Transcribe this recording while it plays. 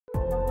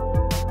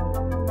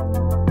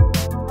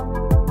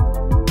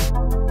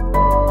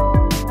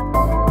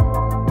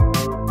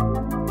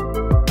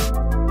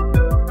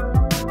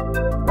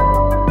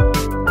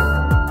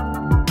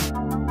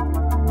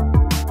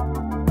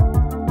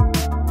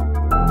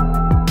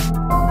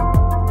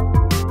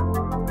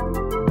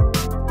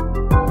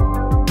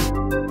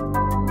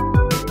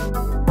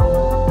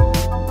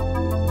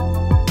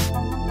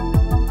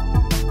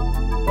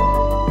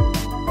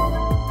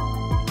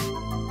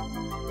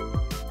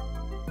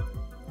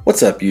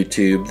What's up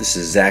YouTube, this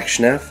is Zack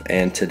Schnepf,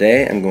 and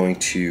today I'm going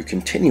to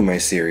continue my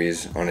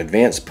series on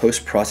advanced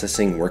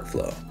post-processing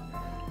workflow.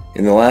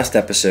 In the last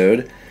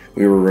episode,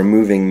 we were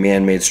removing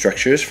man-made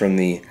structures from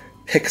the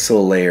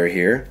pixel layer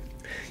here,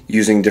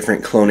 using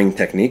different cloning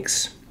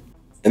techniques.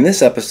 In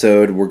this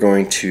episode, we're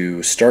going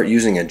to start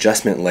using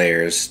adjustment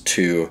layers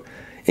to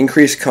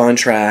increase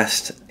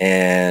contrast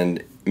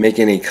and make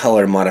any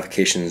color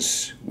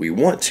modifications we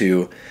want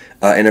to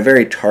in a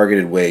very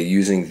targeted way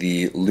using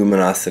the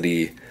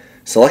luminosity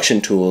selection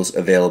tools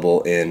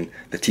available in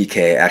the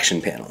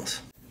TKaction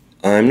panels.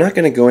 I'm not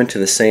going to go into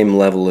the same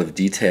level of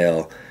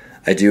detail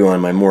I do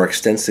on my more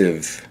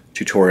extensive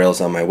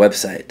tutorials on my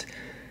website.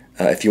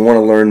 If you want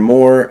to learn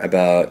more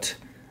about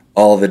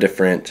all the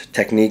different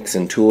techniques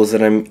and tools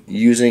that I'm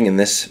using in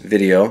this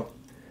video,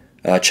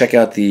 check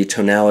out the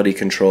Tonality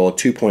Control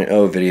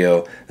 2.0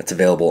 video that's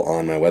available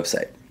on my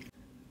website.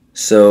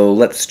 So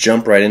let's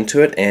jump right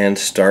into it and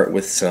start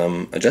with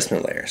some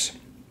adjustment layers.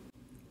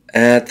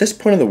 At this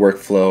point of the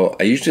workflow,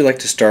 I usually like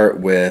to start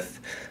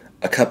with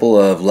a couple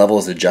of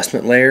levels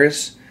adjustment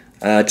layers,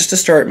 just to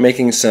start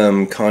making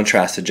some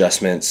contrast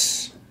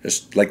adjustments,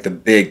 just like the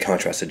big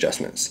contrast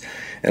adjustments.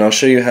 And I'll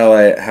show you how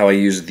I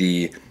use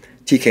the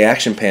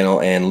TKaction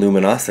panel and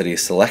luminosity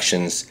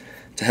selections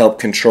to help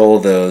control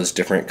those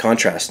different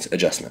contrast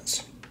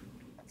adjustments.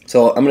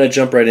 So I'm going to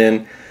jump right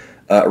in.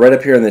 Right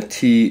up here in the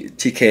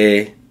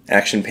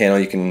TKaction panel,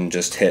 you can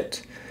just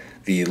hit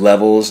the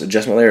levels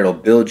adjustment layer. It'll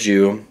build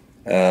you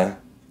a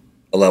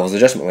levels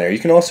adjustment layer. You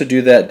can also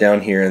do that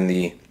down here in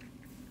the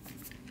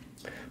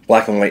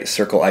black and white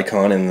circle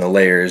icon in the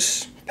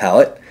layers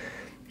palette.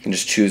 You can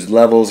just choose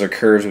levels or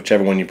curves,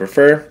 whichever one you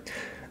prefer.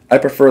 I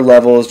prefer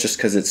levels just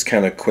because it's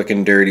kind of quick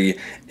and dirty,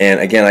 and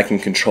again I can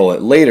control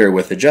it later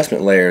with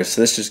adjustment layers,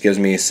 so this just gives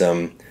me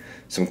some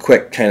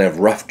quick kind of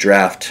rough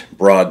draft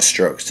broad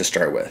strokes to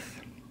start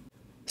with.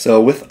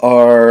 So with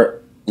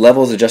our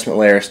levels adjustment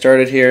layer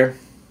started here,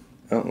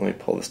 let me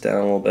pull this down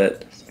a little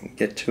bit so I can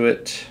get to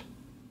it.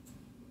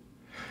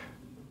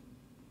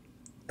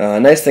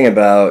 Nice thing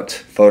about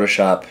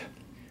Photoshop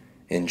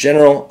in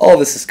general, all of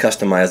this is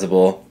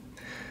customizable,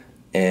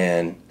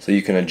 and so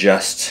you can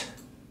adjust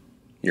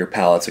your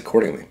palettes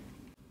accordingly.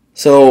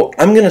 So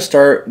I'm going to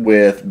start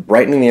with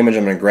brightening the image.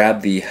 I'm going to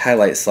grab the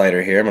highlight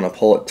slider here. I'm going to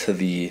pull it to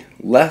the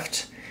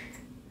left,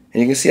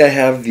 and you can see I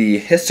have the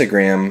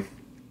histogram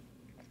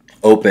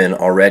open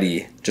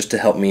already just to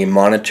help me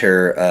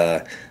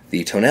monitor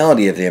the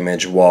tonality of the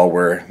image while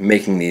we're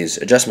making these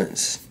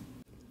adjustments.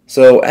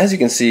 So as you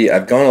can see,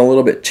 I've gone a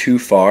little bit too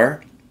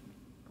far,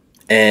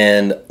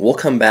 and we'll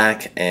come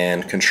back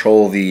and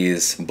control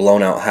these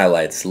blown out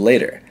highlights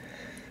later.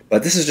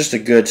 But this is just a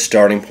good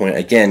starting point,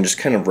 again, just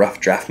kind of rough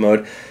draft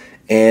mode.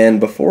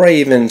 And before I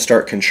even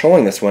start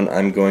controlling this one,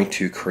 I'm going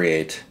to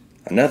create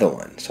another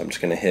one. So I'm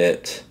just going to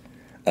hit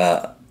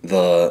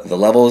the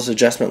levels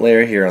adjustment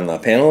layer here on the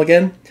panel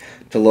again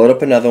to load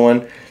up another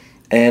one.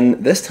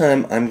 And this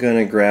time I'm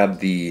going to grab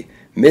the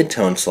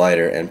mid-tone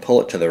slider and pull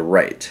it to the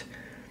right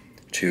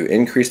to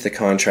increase the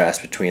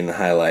contrast between the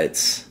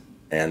highlights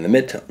and the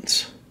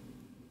midtones.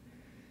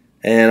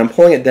 And I'm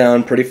pulling it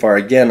down pretty far.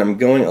 Again, I'm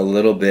going a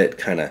little bit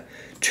kind of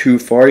too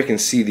far. You can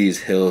see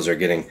these hills are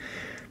getting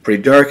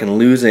pretty dark and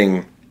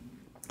losing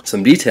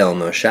some detail in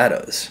those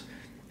shadows.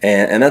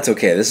 And that's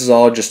okay. This is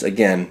all just,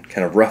 again,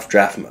 kind of rough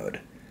draft mode.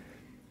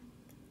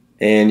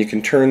 And you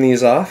can turn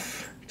these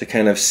off to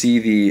kind of see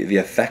the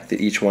effect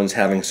that each one's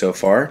having so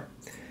far.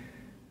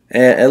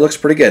 And it looks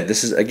pretty good.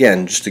 This is,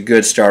 again, just a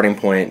good starting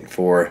point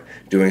for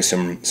doing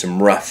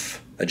some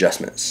rough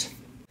adjustments.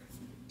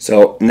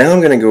 So now I'm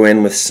going to go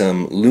in with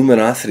some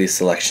luminosity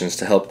selections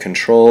to help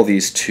control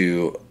these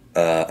two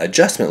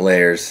adjustment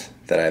layers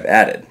that I've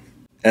added.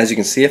 As you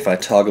can see, if I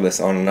toggle this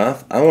on and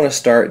off, I want to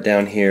start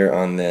down here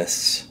on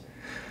this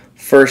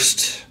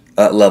first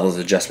levels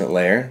adjustment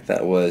layer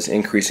that was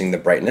increasing the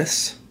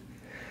brightness.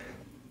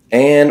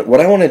 And what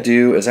I want to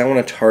do is I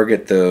want to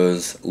target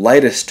those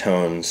lightest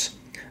tones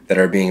that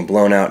are being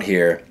blown out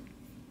here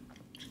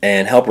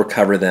and help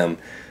recover them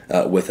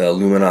with a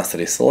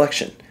luminosity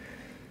selection.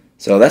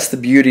 So that's the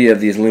beauty of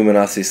these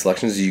luminosity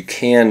selections. You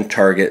can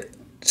target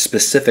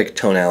specific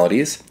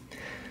tonalities.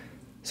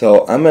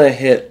 So I'm going to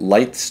hit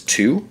Lights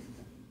 2,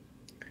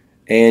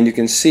 and you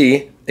can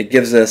see it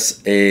gives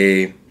us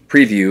a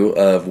preview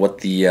of what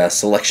the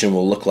selection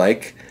will look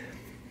like,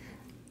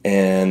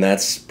 and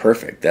that's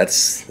perfect.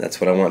 That's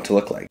what I want it to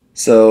look like.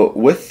 So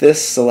with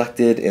this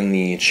selected in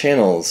the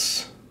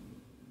channels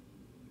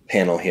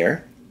panel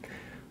here,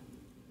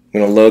 I'm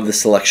going to load the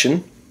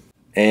selection,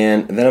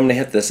 and then I'm going to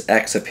hit this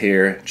X up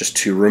here just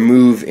to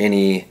remove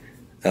any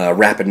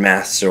rapid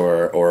masks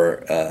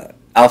or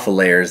alpha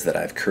layers that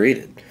I've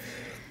created.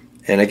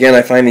 And again,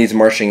 I find these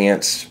marching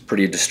ants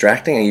pretty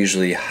distracting. I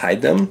usually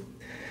hide them,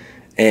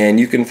 and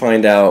you can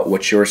find out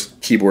what your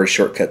keyboard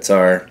shortcuts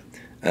are.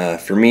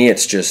 For me,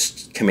 it's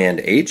just Command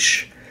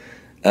H,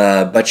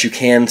 but you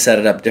can set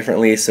it up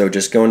differently, so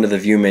just go into the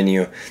View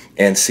menu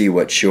and see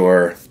what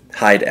your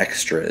Hide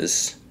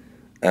Extras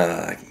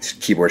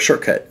keyboard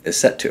shortcut is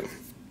set to.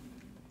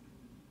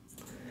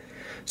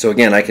 So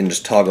again, I can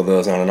just toggle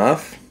those on and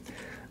off.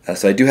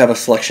 So I do have a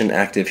selection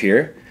active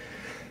here.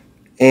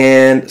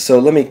 And so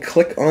let me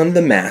click on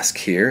the mask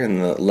here in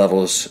the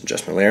levels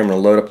adjustment layer. I'm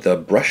going to load up the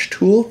brush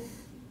tool.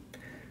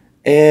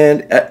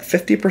 And at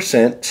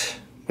 50%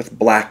 with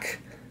black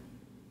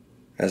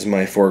as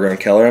my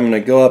foreground color, I'm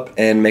going to go up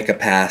and make a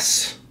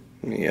pass.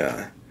 Let me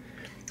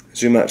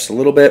zoom out just a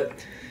little bit.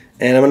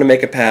 And I'm going to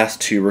make a pass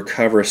to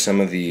recover some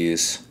of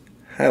these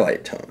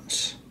highlight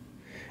tones.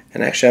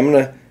 And actually I'm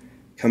going to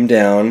come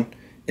down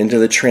into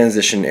the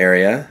transition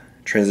area,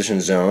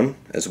 transition zone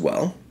as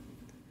well.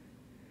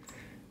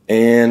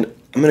 And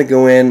I'm going to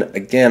go in,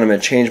 again, I'm going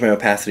to change my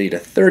opacity to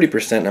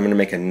 30%, and I'm going to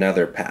make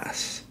another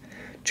pass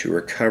to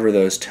recover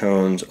those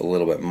tones a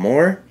little bit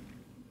more.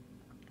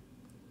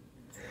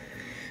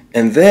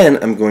 And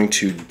then I'm going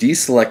to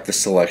deselect the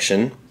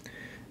selection,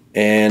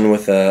 and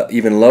with an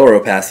even lower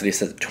opacity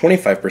set to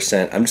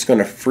 25%, I'm just going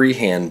to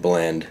freehand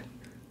blend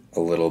a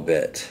little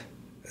bit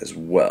as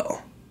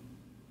well.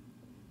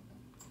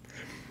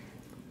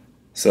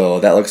 So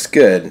that looks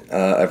good.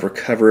 I've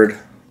recovered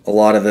a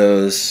lot of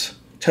those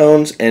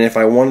tones, and if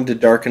I wanted to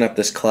darken up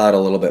this cloud a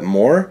little bit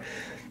more,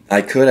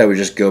 I would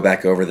just go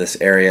back over this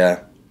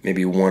area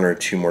maybe 1 or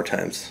 2 more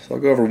times. So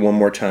I'll go over one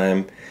more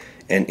time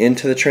and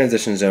into the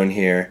transition zone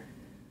here.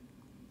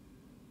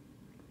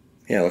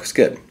 Yeah, it looks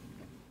good.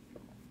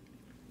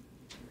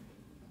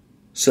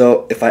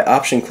 So if I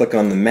option click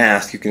on the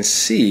mask, you can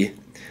see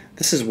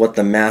this is what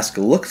the mask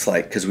looks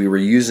like, because we were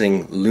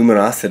using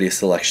luminosity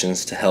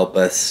selections to help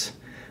us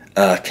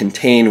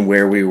contain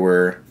where we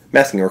were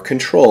masking, or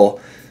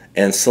control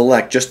and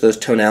select just those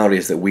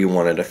tonalities that we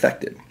wanted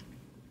affected.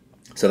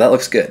 So that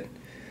looks good.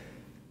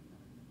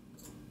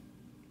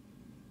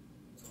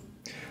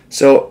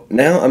 So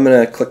now I'm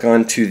going to click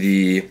on to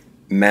the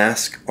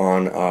mask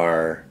on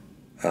our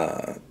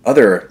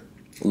other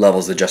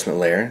levels adjustment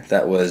layer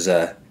that was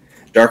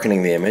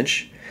darkening the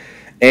image.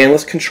 And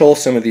let's control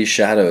some of these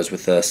shadows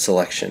with a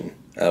selection,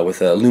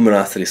 with a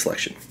luminosity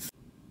selection.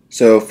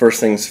 So first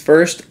things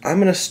first, I'm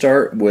going to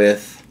start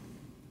with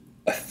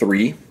a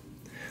 3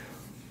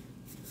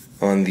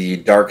 on the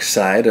dark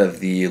side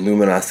of the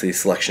luminosity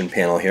selection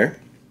panel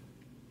here.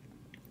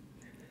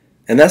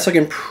 And that's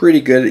looking pretty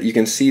good. You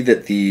can see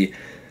that the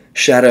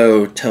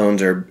shadow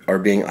tones are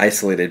being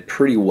isolated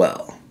pretty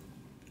well.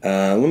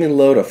 Let me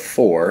load a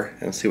 4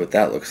 and see what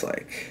that looks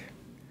like.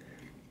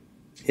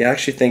 Yeah, I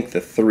actually think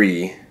the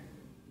 3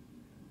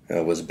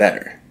 was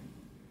better.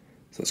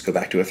 So let's go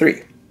back to a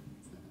 3.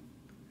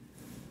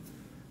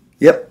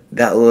 Yep,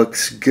 that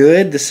looks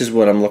good. This is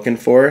what I'm looking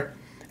for.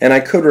 And I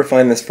could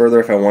refine this further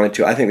if I wanted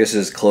to. I think this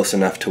is close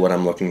enough to what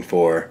I'm looking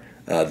for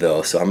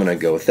though, so I'm going to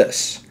go with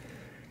this.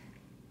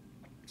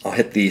 I'll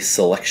hit the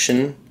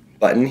selection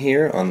button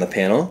here on the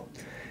panel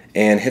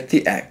and hit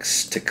the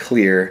X to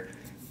clear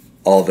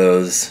all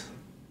those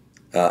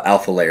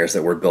alpha layers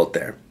that were built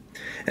there.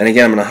 And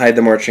again, I'm going to hide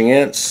the marching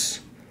ants.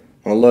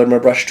 I'm going to load my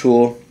brush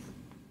tool,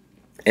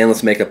 and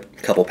let's make a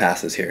couple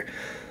passes here.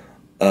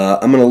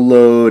 I'm going to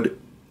load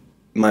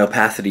my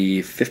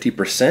opacity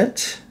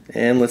 50%,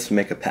 and let's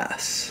make a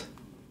pass.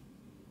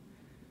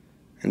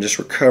 And just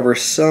recover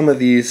some of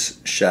these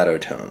shadow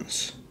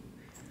tones.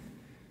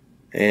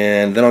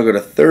 And then I'll go to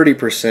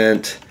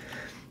 30%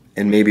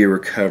 and maybe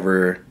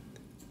recover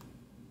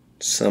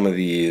some of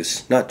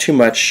these, not too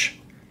much.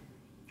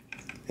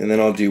 And then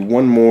I'll do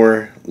one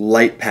more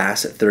light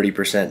pass at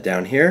 30%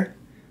 down here.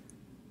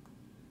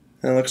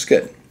 That looks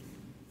good.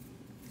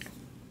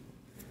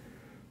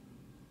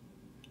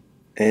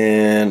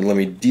 And let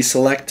me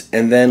deselect,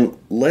 and then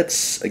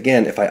let's,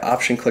 again, if I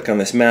option click on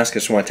this mask, I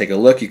just want to take a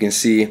look. You can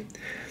see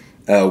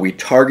we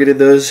targeted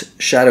those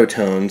shadow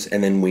tones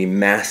and then we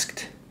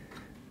masked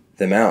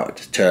them out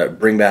to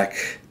bring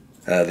back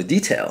the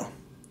detail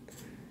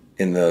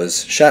in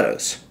those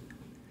shadows.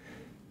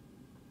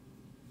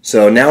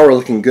 So now we're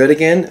looking good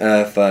again.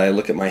 If I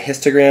look at my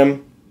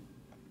histogram,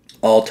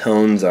 all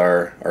tones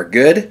are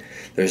good.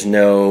 There's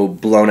no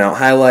blown out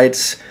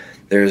highlights.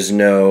 There's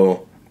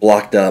no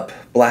blocked up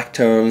black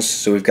tones.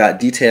 So we've got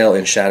detail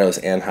in shadows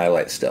and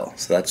highlights still.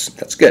 So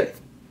that's good.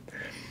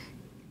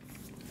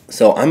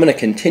 So I'm going to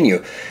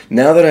continue.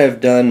 Now that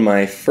I've done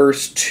my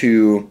first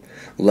 2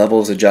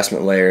 levels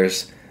adjustment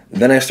layers,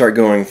 then I start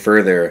going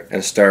further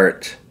and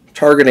start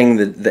targeting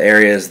the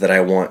areas that I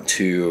want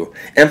to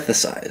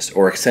emphasize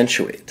or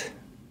accentuate.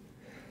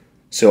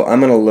 So I'm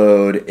going to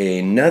load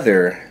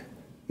another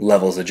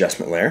levels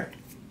adjustment layer.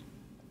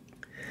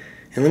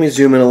 And let me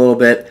zoom in a little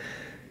bit.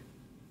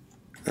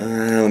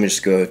 Let me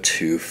just go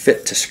to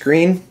fit to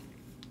screen.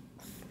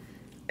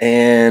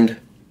 And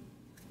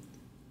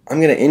I'm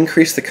going to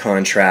increase the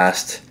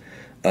contrast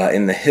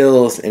in the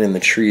hills and in the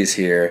trees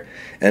here.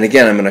 And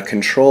again, I'm going to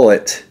control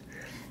it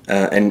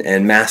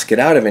and mask it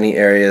out of any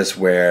areas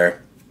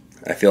where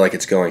I feel like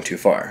it's going too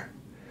far.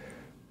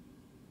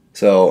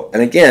 So,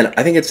 and again,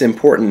 I think it's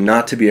important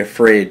not to be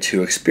afraid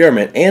to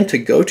experiment and to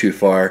go too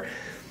far.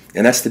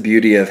 And that's the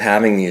beauty of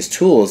having these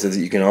tools, is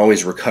that you can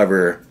always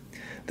recover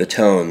the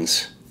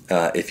tones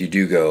if you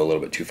do go a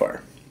little bit too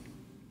far.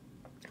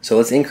 So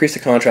let's increase the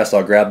contrast.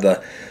 I'll grab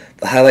the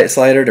the highlight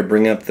slider to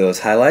bring up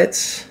those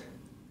highlights.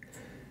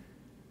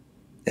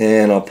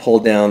 And I'll pull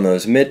down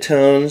those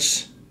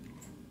midtones.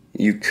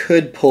 You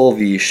could pull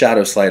the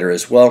shadow slider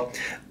as well.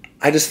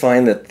 I just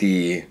find that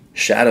the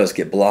shadows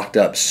get blocked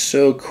up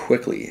so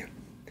quickly.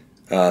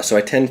 So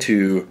I tend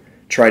to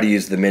try to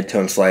use the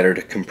midtone slider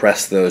to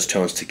compress those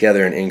tones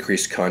together and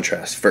increase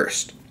contrast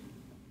first.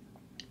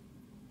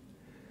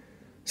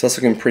 So that's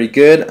looking pretty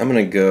good. I'm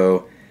going to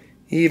go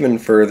even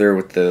further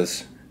with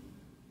those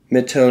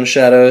midtone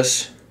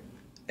shadows.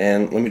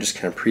 And let me just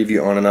kind of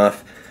preview on and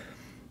off.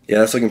 Yeah,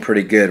 that's looking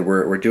pretty good.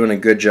 We're doing a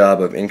good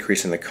job of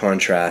increasing the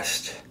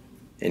contrast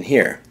in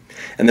here.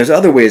 And there's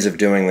other ways of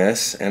doing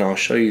this, and I'll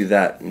show you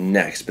that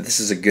next. But this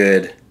is a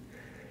good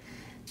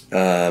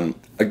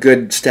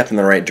step in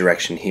the right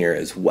direction here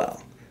as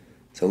well.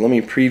 So let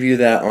me preview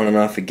that on and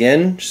off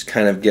again, just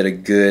kind of get a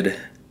good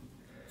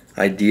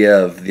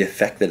idea of the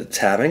effect that it's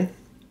having.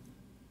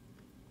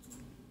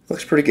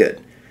 Looks pretty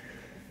good.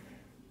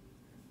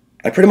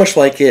 I pretty much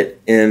like it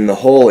in the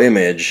whole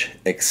image,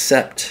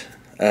 except,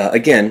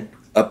 again,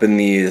 up in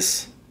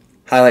these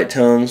highlight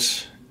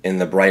tones, in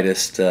the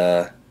brightest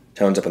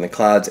tones up in the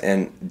clouds,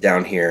 and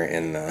down here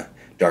in the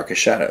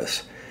darkest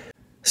shadows.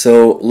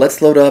 So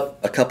let's load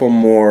up a couple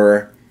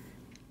more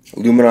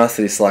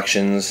luminosity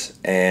selections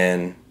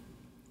and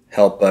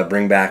help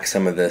bring back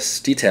some of this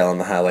detail in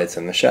the highlights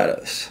and the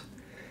shadows.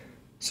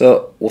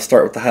 So we'll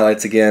start with the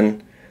highlights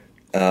again.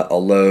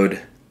 I'll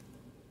load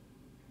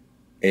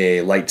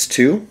a Lights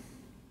 2,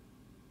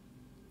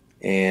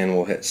 and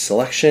we'll hit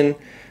Selection,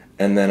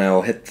 and then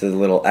I'll hit the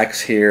little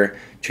X here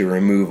to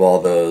remove all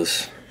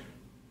those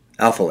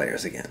alpha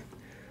layers again.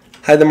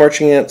 Hide the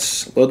marching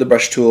ants, load the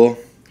brush tool,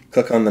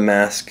 click on the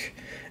mask,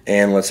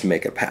 and let's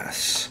make a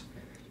pass.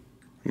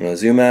 I'm going to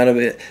zoom out of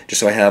it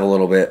just so I have a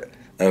little bit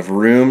of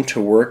room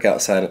to work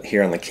outside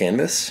here on the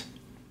canvas.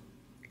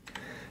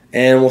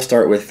 And we'll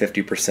start with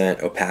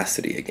 50%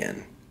 opacity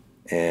again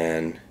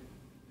and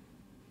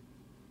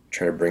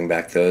try to bring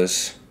back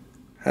those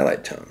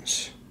highlight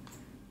tones.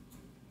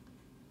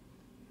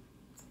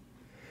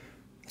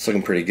 It's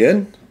looking pretty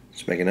good.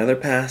 Let's make another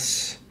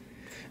pass.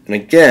 And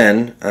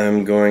again,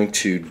 I'm going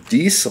to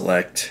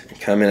deselect and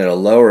come in at a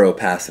lower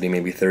opacity,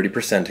 maybe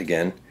 30%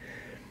 again,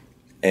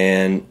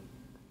 and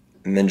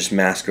then just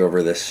mask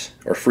over this,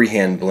 or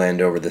freehand blend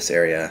over this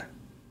area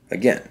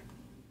again,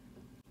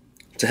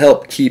 to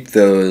help keep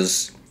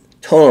those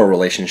tonal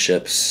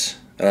relationships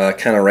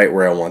kind of right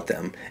where I want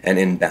them and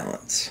in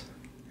balance.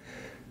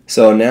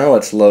 So now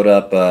let's load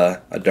up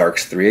a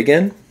Darks 3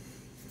 again.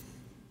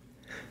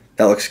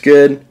 That looks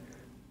good.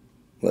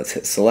 Let's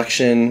hit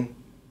Selection,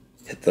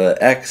 hit the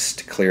X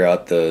to clear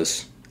out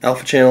those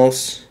alpha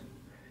channels.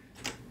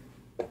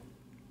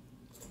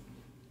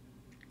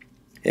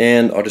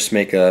 And I'll just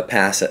make a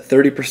pass at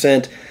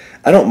 30%.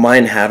 I don't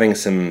mind having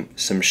some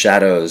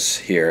shadows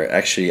here.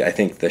 Actually, I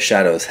think the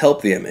shadows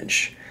help the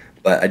image,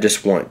 but I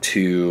just want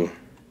to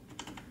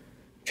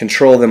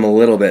control them a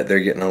little bit. They're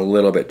getting a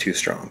little bit too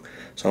strong.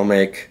 So I'll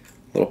make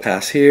a little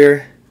pass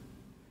here,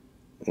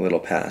 a little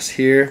pass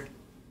here.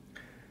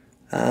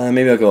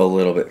 Maybe I'll go a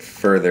little bit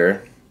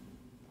further.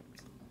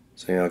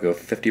 So maybe I'll go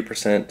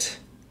 50%.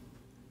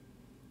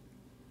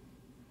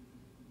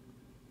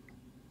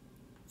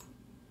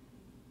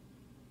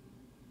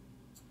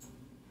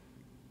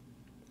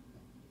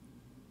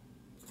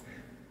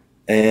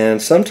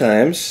 And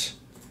sometimes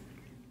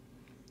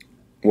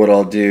what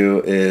I'll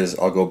do is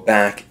I'll go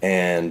back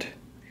and,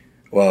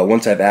 well,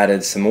 once I've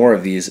added some more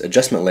of these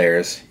adjustment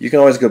layers, you can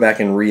always go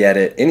back and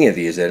re-edit any of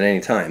these at any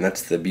time.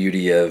 That's the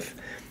beauty of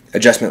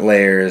adjustment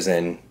layers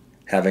and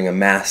having a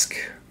mask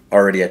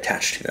already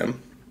attached to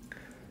them.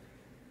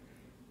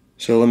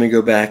 So let me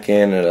go back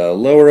in at a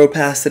lower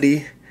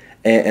opacity,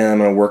 and I'm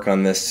going to work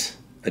on this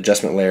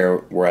adjustment layer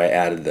where I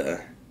added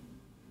to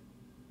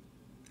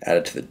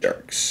the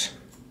darks.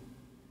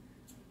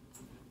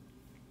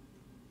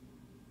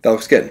 That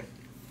looks good.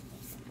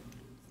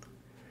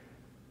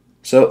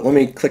 So let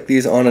me click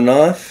these on and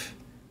off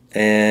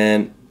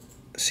and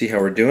see how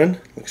we're doing.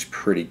 Looks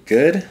pretty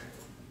good.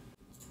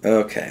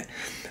 Okay.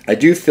 I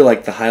do feel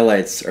like the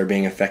highlights are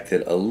being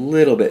affected a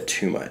little bit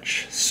too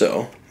much.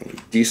 So let me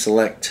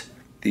deselect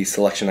the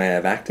selection I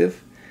have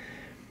active.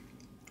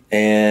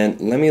 And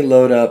let me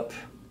load up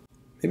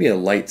maybe I'll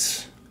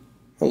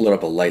load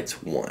up a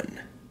Lights 1.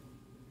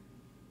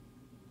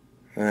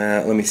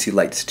 Let me see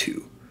Lights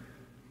 2.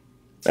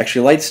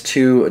 Actually, Lights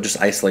 2 just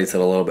isolates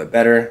it a little bit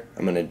better.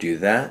 I'm going to do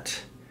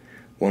that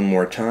one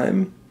more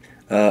time.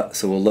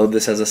 So we'll load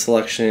this as a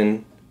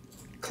selection,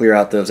 clear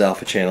out those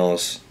alpha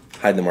channels,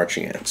 hide the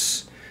marching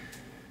ants.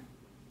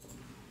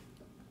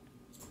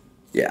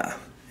 Yeah,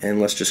 and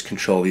let's just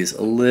control these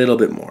a little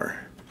bit more.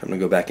 I'm going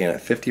to go back in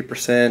at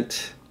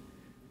 50%,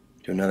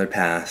 do another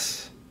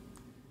pass.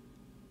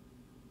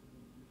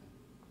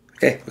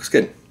 Okay, looks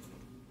good.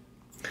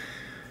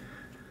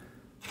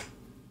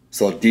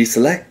 So I'll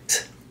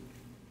deselect.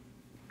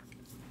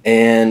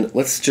 And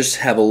let's just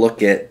have a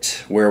look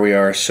at where we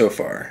are so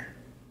far.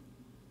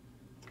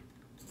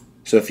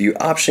 So if you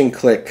option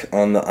click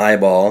on the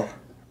eyeball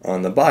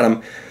on the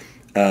bottom,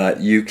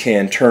 you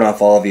can turn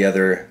off all the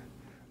other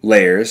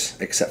layers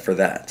except for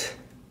that,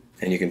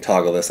 and you can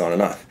toggle this on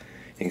and off.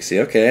 You can see,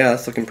 okay, yeah,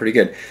 that's looking pretty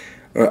good.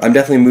 I'm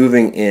definitely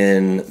moving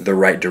in the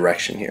right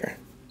direction here.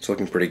 It's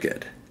looking pretty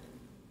good.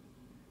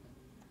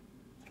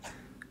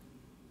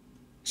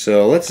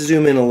 So let's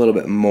zoom in a little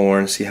bit more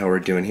and see how we're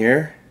doing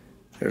here.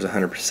 There's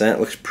 100%.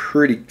 Looks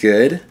pretty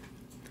good.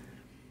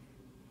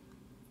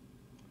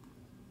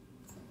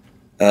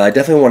 I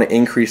definitely want to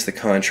increase the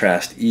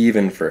contrast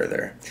even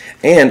further.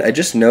 And I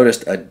just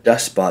noticed a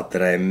dust spot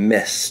that I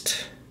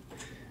missed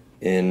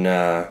in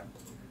the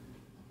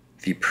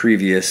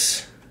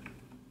previous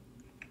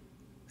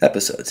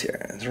episodes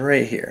here. It's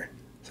right here.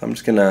 So I'm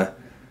just going to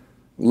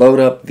load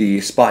up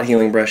the spot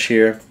healing brush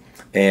here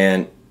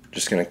and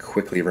just going to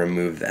quickly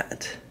remove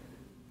that.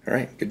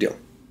 Alright, good deal.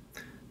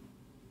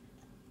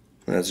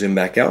 Let's zoom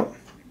back out.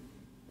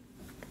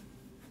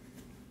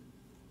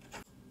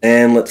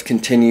 And let's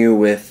continue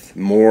with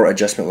more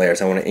adjustment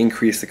layers. I want to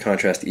increase the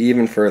contrast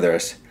even further. I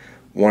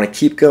want to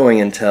keep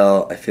going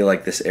until I feel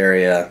like this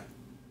area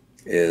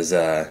is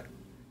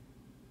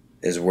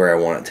where I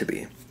want it to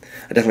be.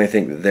 I definitely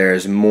think that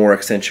there's more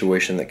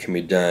accentuation that can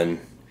be done.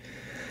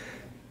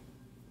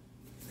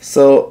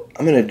 So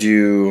I'm going to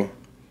do,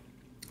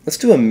 let's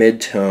do a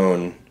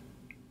mid-tone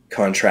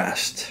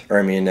contrast,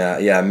 or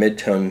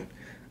mid-tone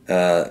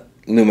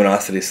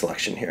luminosity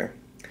selection here.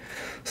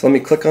 So let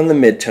me click on the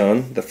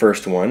mid-tone, the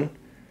first one.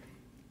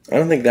 I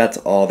don't think that's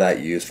all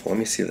that useful. Let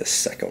me see the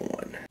second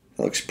one.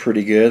 That looks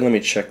pretty good. Let me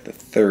check the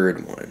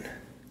third one.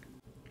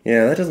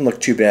 Yeah, that doesn't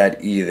look too bad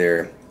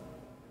either.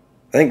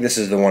 I think this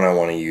is the one I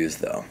want to use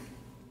though.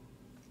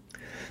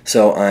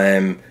 So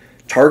I'm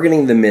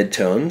targeting the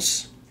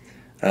midtones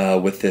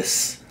with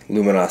this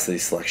luminosity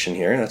selection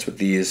here. That's what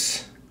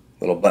these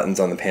little buttons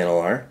on the panel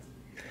are.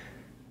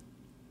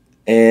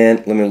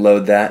 And let me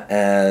load that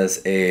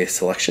as a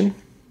selection.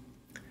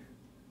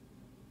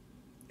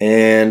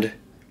 And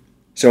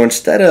so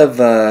instead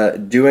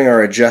of doing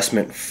our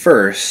adjustment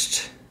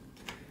first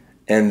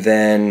and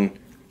then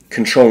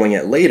controlling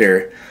it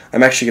later,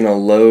 I'm actually going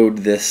to load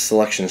this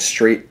selection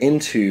straight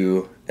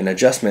into an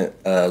adjustment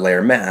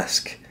layer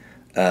mask.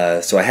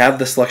 So I have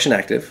the selection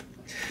active,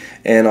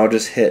 and I'll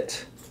just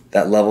hit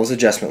that levels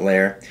adjustment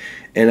layer,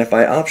 and if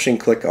I option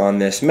click on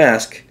this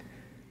mask,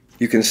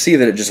 you can see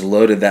that it just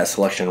loaded that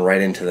selection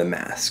right into the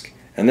mask.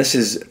 And this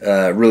is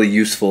really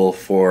useful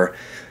for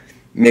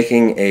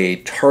making a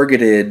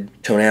targeted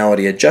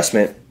tonality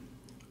adjustment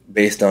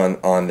based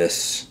on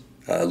this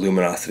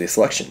luminosity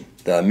selection,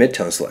 the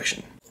midtone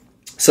selection.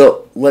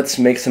 So let's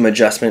make some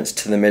adjustments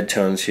to the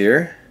midtones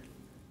here.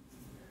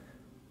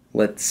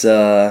 Let's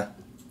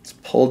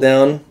pull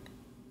down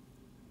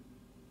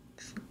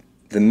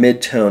the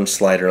midtone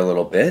slider a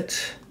little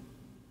bit.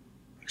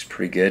 Looks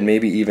pretty good.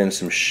 Maybe even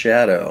some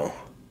shadow.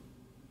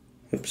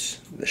 Oops,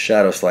 the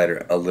shadow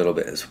slider a little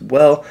bit as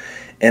well.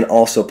 And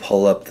also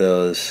pull up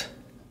those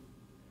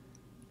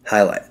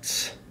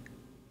highlights.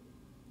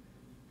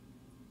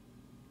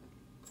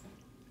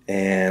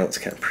 And let's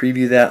kind of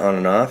preview that on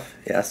and off.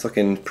 Yeah, it's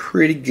looking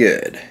pretty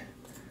good.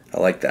 I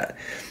like that.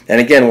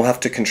 And again, we'll have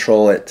to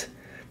control it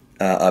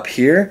up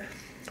here,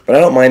 but I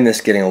don't mind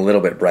this getting a little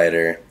bit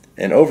brighter.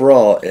 And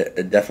overall,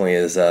 it definitely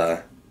is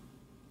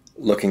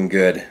looking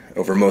good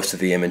over most of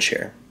the image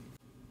here.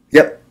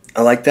 Yep,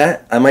 I like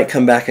that. I might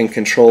come back and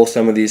control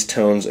some of these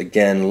tones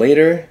again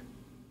later,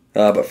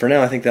 but for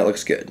now I think that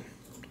looks good.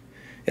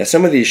 Yeah,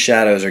 some of these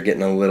shadows are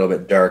getting a little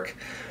bit dark,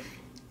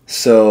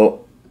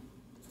 so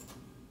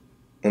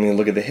let me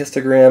look at the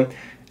histogram.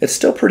 It's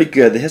still pretty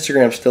good. The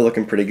histogram's still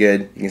looking pretty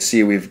good. You can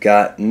see we've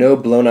got no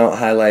blown out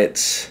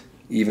highlights.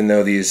 Even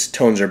though these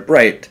tones are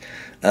bright,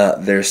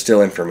 there's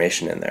still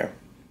information in there.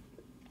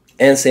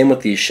 And same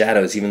with these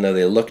shadows. Even though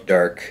they look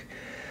dark,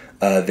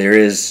 there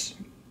is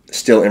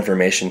still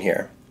information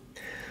here.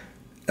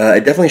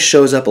 It definitely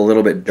shows up a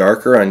little bit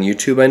darker on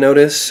YouTube, I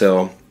noticed,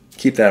 so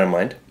keep that in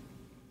mind.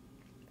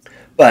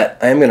 But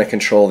I am going to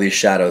control these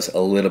shadows a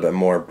little bit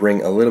more,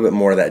 bring a little bit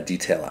more of that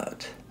detail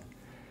out.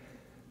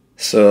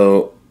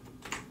 So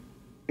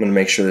I'm going to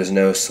make sure there's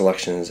no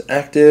selections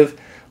active.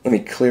 Let me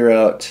clear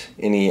out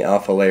any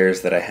alpha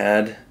layers that I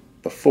had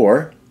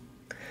before.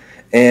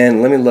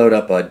 And let me load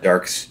up a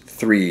darks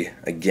 3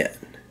 again.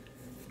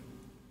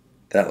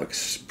 That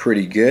looks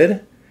pretty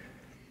good.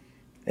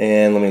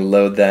 And let me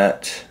load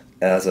that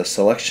as a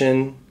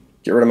selection.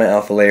 Get rid of my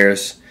alpha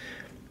layers.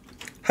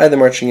 Hide the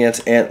marching ants,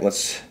 and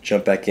let's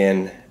jump back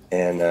in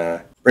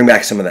and bring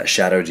back some of that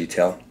shadow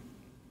detail.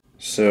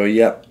 So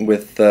yeah,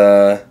 with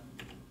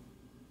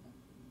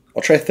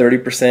I'll try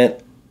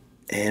 30%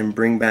 and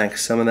bring back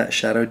some of that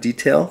shadow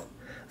detail.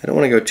 I don't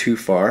want to go too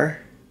far.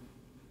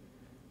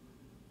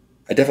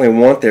 I definitely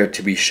want there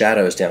to be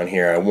shadows down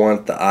here. I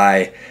want the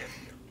eye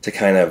to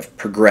kind of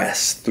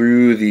progress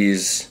through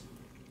these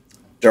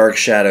dark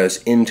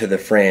shadows into the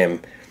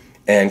frame,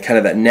 and kind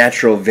of that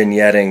natural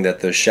vignetting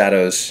that those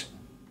shadows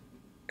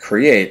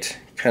create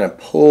kind of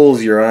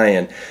pulls your eye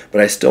in,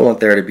 but I still want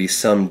there to be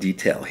some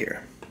detail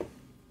here.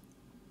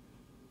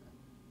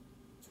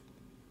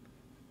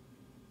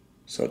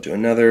 So I'll do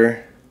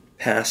another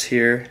pass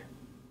here.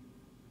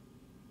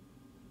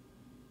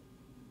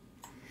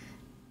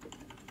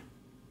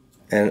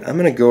 And I'm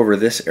going to go over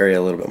this area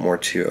a little bit more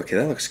too. Okay,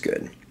 that looks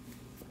good.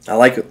 I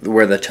like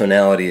where the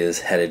tonality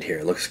is headed here.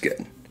 It looks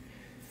good.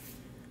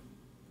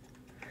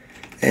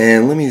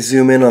 And let me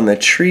zoom in on the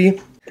tree.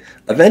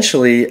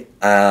 Eventually,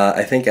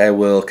 I think I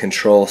will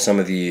control some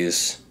of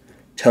these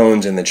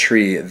tones in the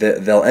tree.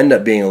 They'll end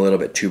up being a little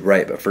bit too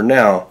bright, but for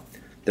now,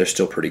 they're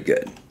still pretty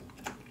good.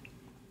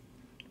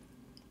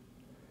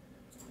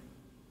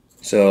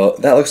 So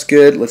that looks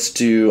good. Let's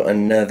do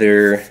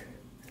another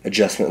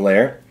adjustment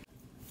layer.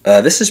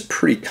 This is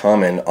pretty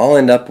common. I'll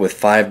end up with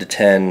 5 to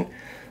 10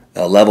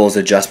 levels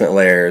adjustment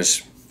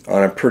layers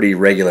on a pretty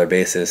regular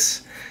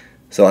basis.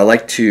 So I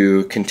like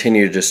to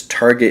continue to just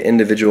target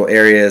individual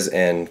areas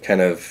and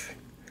kind of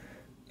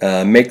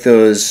make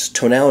those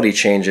tonality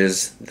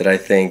changes that I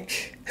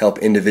think help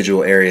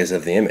individual areas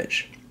of the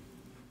image.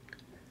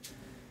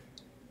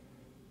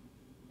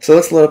 So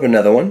let's load up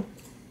another one.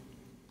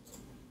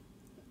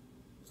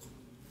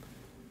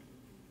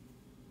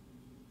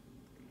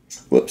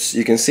 Whoops,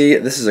 you can see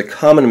this is a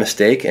common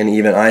mistake, and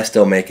even I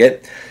still make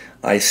it.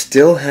 I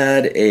still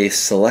had a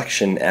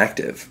selection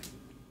active,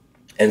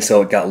 and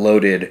so it got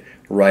loaded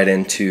right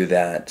into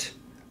that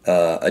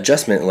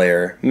adjustment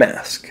layer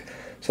mask.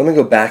 So I'm going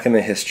to go back in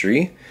the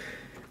history,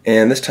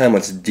 and this time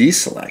let's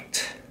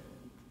deselect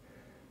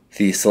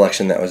the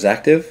selection that was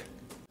active,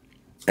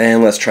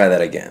 and let's try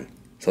that again.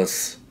 So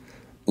let's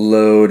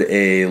load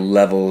a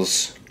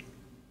levels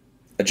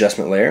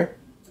adjustment layer,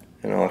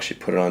 and I'll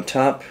actually put it on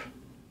top.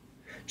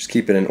 Just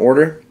keep it in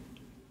order.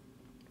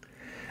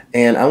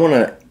 And I want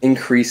to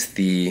increase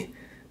the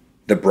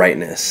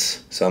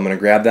brightness. So I'm going to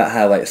grab that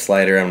highlight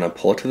slider, I'm going to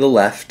pull it to the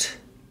left.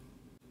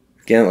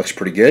 Again, it looks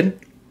pretty good.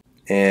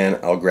 And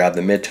I'll grab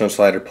the mid-tone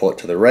slider, pull it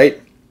to the right.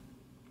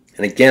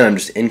 And again, I'm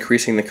just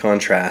increasing the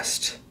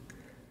contrast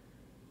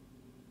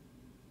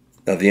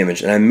of the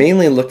image. And I'm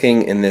mainly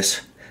looking in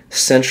this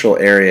central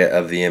area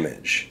of the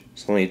image.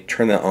 So let me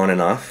turn that on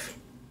and off,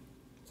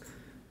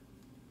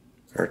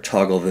 or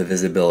toggle the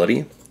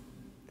visibility.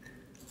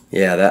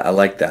 Yeah, I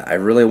like that. I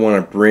really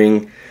want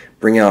to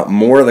bring out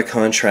more of the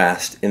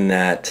contrast in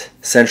that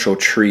central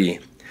tree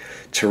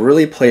to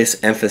really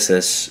place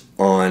emphasis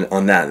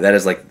on that. That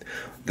is like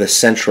the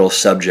central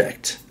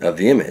subject of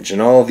the image.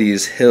 And all of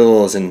these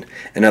hills and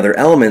other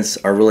elements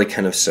are really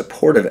kind of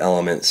supportive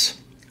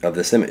elements of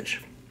this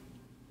image.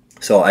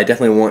 So I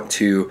definitely want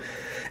to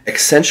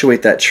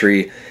accentuate that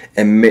tree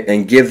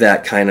and give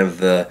that kind of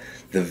the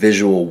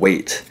visual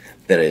weight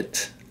that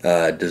it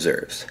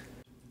deserves.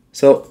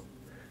 So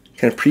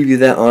kind of preview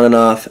that on and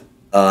off.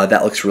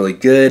 That looks really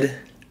good.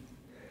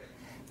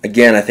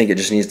 Again, I think it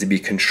just needs to be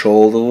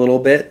controlled a little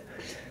bit.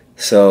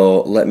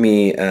 So let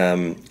me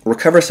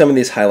recover some of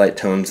these highlight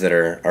tones that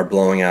are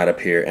blowing out up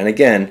here. And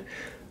again,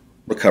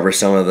 recover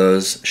some of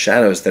those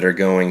shadows that are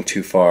going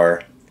too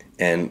far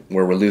and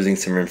where we're losing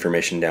some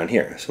information down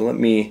here. So let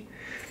me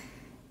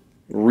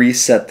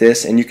reset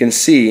this, and you can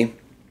see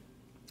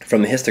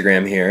from the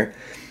histogram here,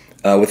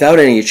 without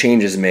any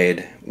changes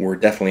made, we're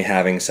definitely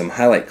having some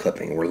highlight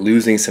clipping. We're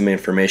losing some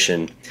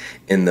information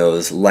in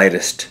those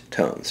lightest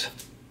tones.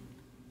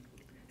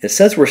 It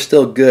says we're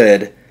still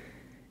good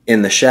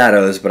in the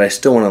shadows, but I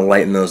still want to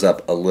lighten those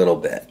up a little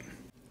bit.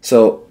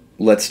 So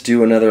let's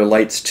do another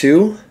lights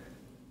 2,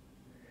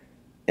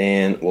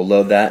 and we'll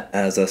load that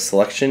as a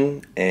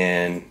selection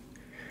and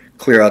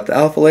clear out the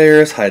alpha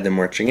layers, hide the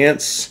marching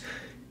ants.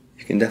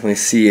 You can definitely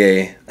see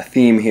a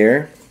theme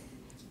here.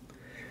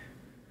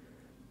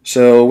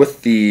 So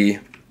with the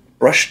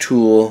brush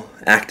tool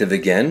active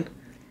again,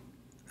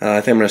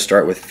 I think I'm going to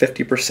start with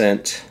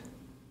 50%.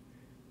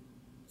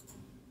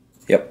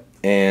 Yep,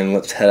 and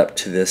let's head up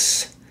to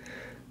this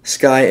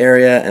sky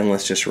area and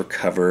let's just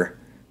recover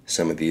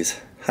some of these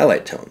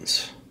highlight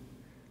tones.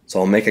 So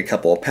I'll make a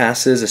couple of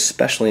passes,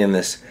 especially in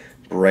this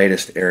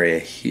brightest area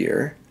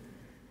here,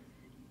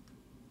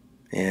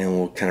 and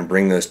we'll kind of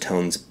bring those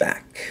tones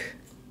back.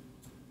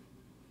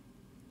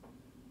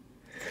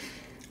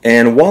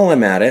 And while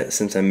I'm at it,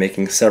 since I'm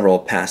making several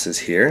passes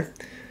here,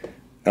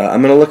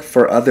 I'm going to look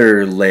for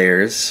other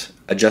layers,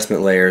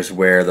 adjustment layers,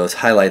 where those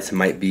highlights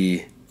might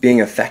be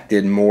being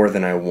affected more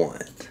than I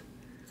want.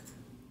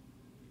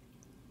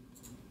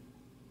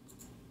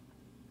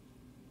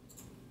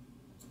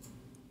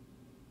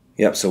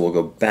 Yep, so we'll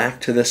go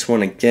back to this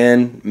one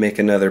again, make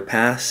another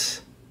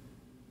pass,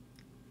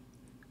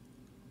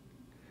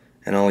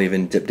 and I'll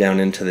even dip down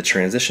into the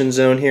transition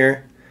zone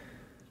here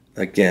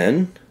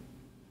again.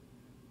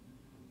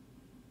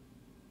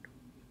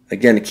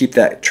 Again, to keep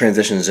that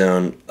transition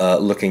zone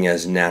looking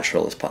as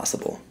natural as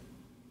possible.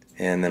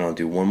 And then I'll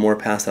do one more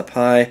pass up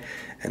high,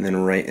 and then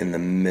right in the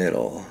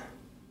middle.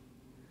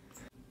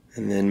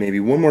 And then maybe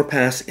one more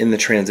pass in the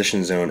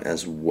transition zone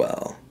as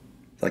well.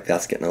 I feel like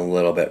that's getting a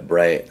little bit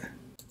bright.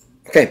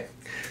 Okay,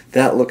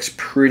 that looks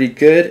pretty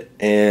good.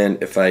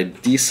 And if I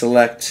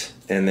deselect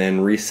and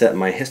then reset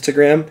my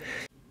histogram,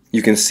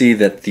 you can see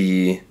that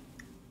the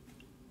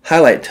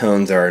highlight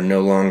tones are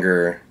no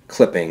longer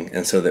clipping,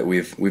 and so that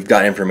we've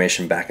got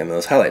information back in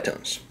those highlight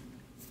tones.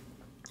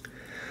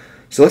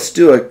 So let's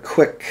do a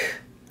quick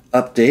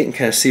update and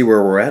kind of see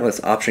where we're at.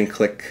 Let's option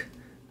click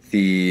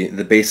the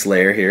base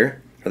layer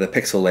here, or the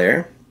pixel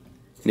layer.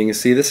 And you can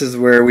see this is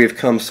where we've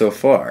come so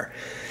far.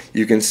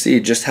 You can see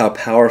just how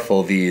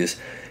powerful these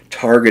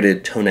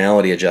targeted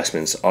tonality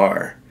adjustments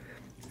are.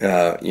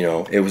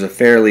 It was a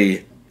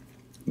fairly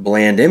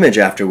bland image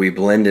after we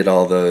blended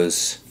all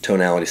those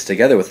tonalities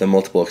together with the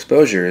multiple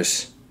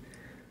exposures.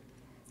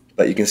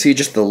 But you can see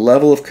just the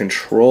level of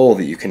control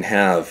that you can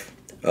have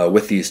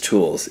with these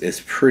tools is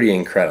pretty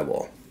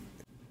incredible.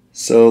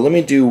 So let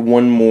me do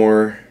one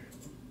more.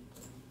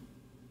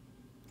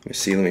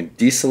 Let me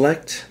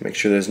deselect, make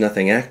sure there's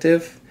nothing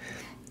active,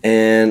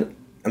 and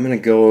I'm going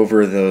to go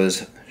over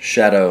those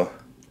shadow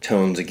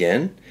tones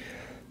again.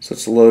 So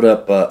let's load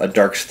up a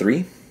Darks 3.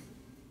 Let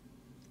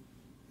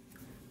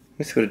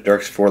me see what a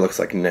Darks 4 looks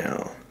like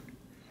now.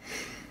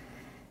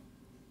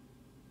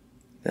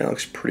 That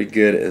looks pretty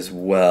good as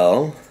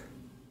well.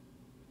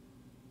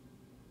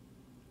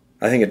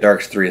 I think a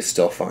Darks 3 is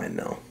still fine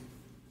though.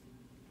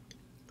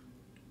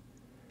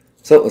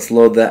 So let's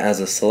load that as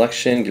a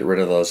selection, get rid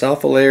of those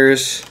alpha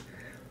layers,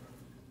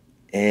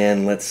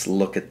 and let's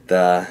look at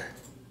the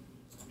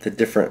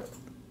different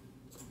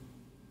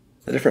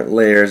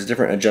layers,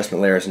 different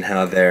adjustment layers, and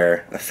how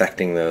they're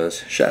affecting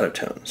those shadow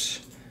tones.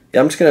 Yeah,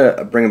 I'm just going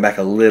to bring them back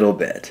a little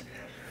bit.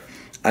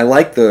 I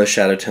like the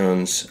shadow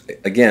tones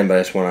again, but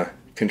I just want to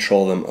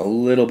control them a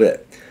little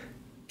bit.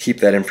 Keep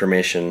that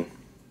information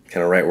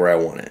kind of right where I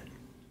want it.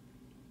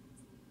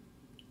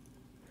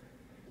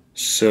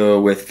 So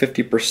with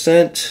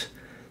 50%,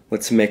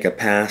 let's make a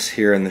pass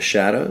here in the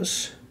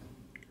shadows.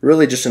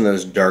 Really just in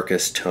those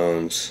darkest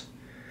tones.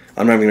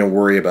 I'm not even going to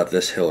worry about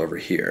this hill over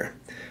here.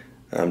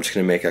 I'm just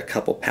going to make a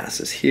couple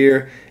passes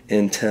here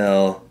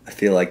until I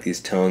feel like these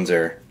tones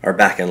are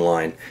back in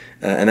line.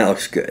 And that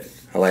looks good.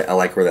 I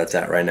like where that's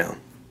at right now.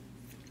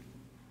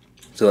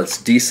 So let's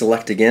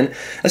deselect again.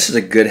 This is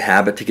a good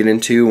habit to get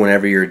into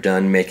whenever you're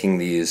done making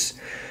these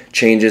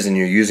changes and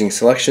you're using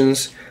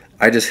selections.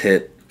 I just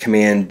hit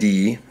Command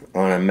D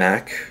on a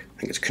Mac, I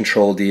think it's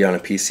Control D on a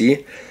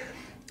PC.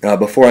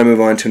 Before I move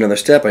on to another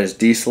step, I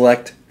just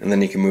deselect, and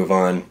then you can move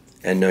on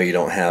and know you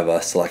don't have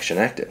a selection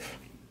active.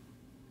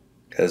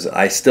 Because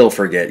I still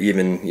forget,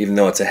 even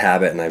though it's a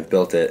habit and I've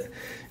built it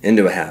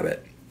into a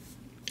habit,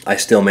 I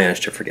still manage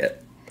to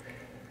forget.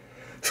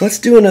 So let's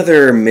do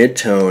another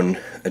mid-tone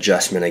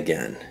adjustment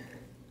again.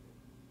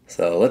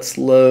 So let's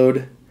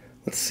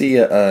see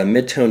a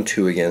mid-tone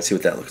 2 again, see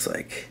what that looks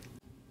like.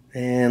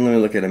 And let me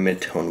look at a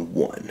mid-tone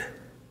 1.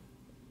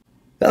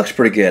 That looks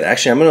pretty good.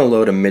 Actually, I'm going to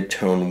load a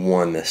mid-tone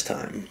 1 this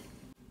time.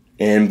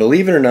 And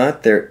believe it or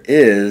not, there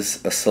is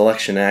a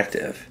selection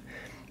active.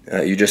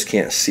 You just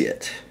can't see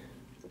it.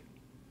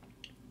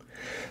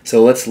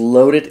 So let's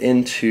load it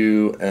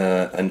into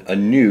a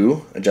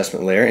new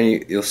adjustment layer,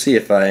 and you'll see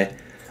if I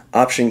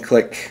option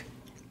click,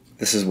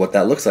 this is what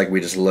that looks like. We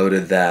just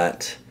loaded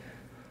that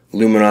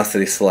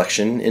luminosity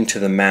selection into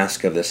the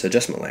mask of this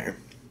adjustment layer.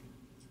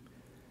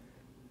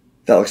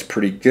 That looks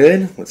pretty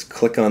good. Let's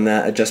click on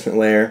that adjustment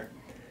layer.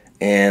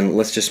 And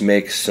let's just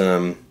make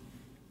some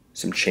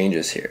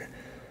changes here.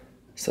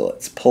 So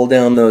let's pull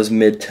down those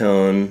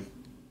mid-tone,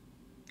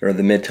 or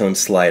the mid-tone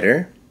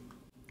slider.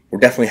 We're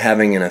definitely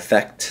having an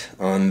effect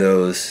on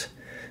those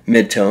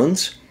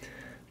mid-tones.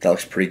 That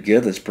looks pretty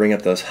good. Let's bring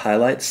up those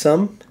highlights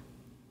some.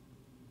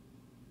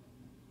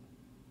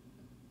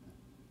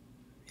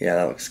 Yeah,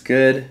 that looks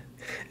good.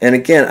 And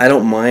again, I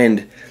don't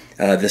mind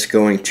this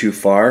going too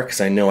far because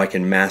I know I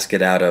can mask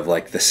it out of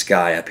like the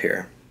sky up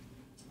here.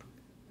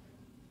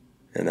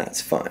 And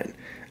that's fine.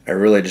 I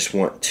really just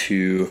want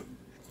to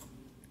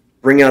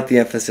bring out the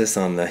emphasis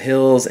on the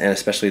hills and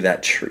especially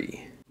that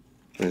tree.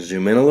 I'm gonna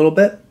zoom in a little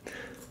bit.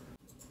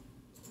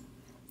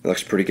 It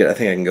looks pretty good. I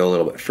think I can go a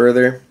little bit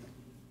further.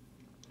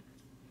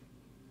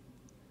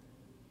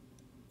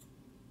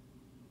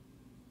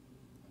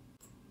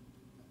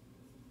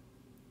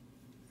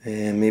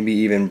 And maybe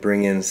even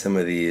bring in some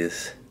of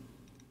these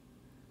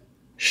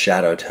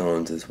shadow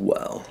tones as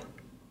well.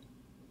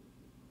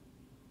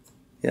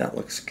 Yeah, it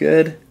looks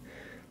good.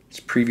 Let's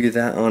preview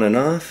that on and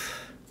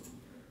off.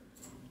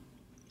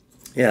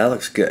 Yeah, that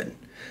looks good.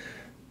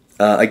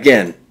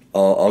 Again,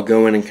 I'll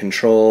go in and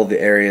control the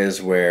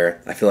areas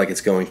where I feel like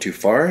it's going too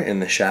far in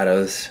the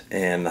shadows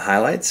and the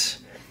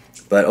highlights.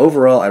 But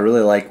overall, I really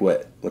like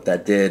what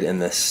that did in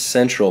the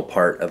central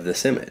part of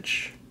this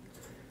image.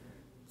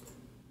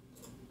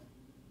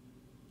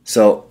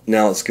 So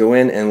now let's go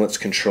in and let's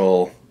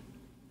control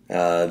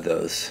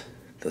those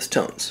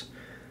tones.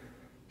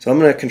 So I'm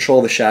going to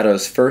control the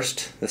shadows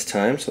first this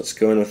time. So let's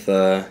go in with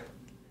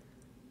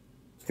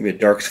maybe a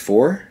Darks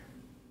 4.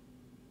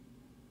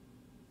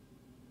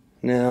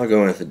 Now I'll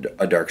go in with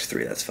a Darks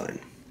 3, that's fine.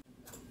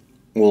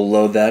 We'll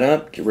load that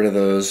up, get rid of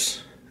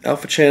those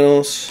alpha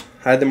channels,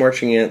 hide the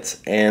marching ants,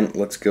 and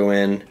let's go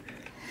in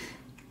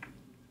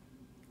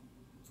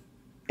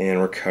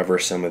and recover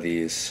some of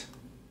these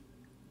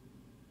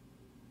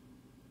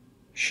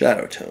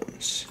shadow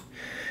tones.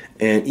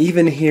 And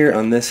even here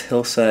on this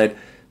hillside,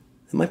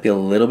 it might be a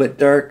little bit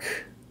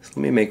dark. So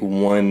let me make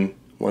one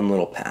one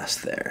little pass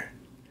there.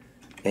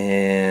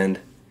 And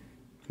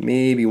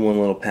maybe one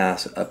little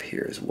pass up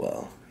here as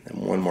well.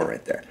 And one more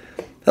right there.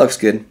 That looks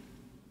good.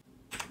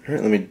 All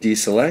right, let me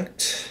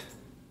deselect.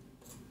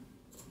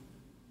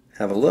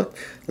 Have a look.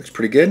 Looks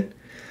pretty good.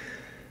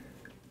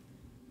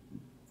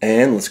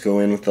 And let's go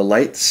in with the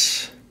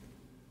lights.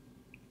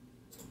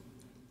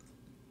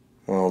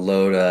 I'll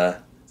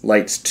load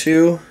lights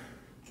 2.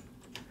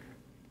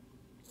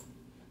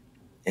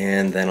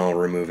 And then I'll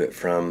remove it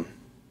from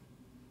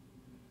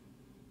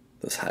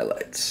those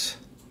highlights.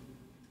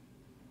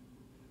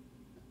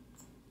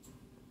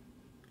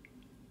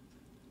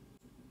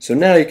 So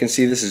now you can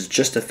see this is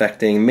just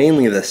affecting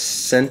mainly the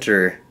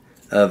center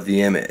of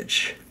the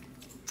image.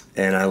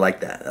 And I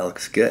like that. That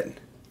looks good.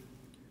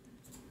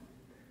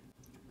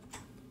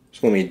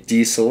 So let me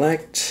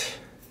deselect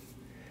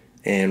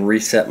and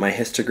reset my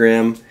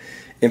histogram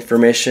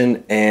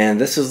information, and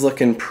this is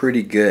looking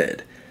pretty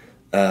good.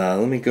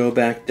 Let me go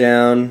back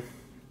down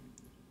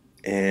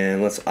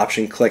and let's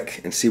option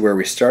click and see where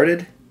we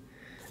started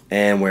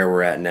and where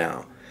we're at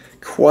now.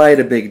 Quite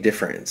a big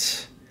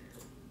difference.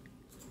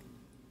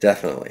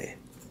 Definitely.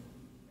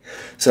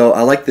 So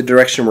I like the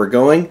direction we're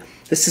going.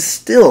 This is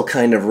still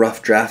kind of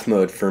rough draft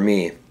mode for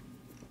me.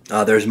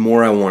 There's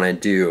more I want to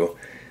do,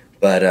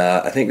 but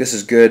I think this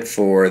is good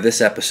for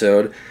this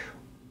episode.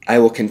 I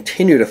will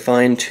continue to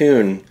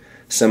fine-tune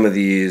some of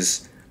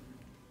these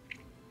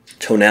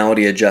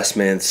tonality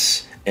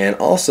adjustments and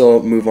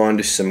also move on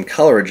to some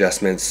color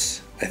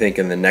adjustments, I think,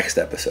 in the next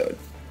episode.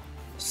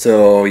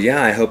 So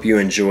yeah, I hope you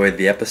enjoyed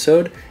the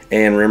episode,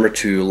 and remember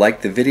to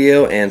like the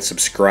video and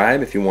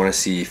subscribe if you want to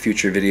see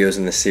future videos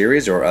in the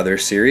series or other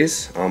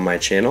series on my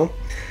channel,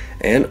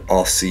 and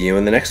I'll see you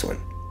in the next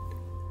one.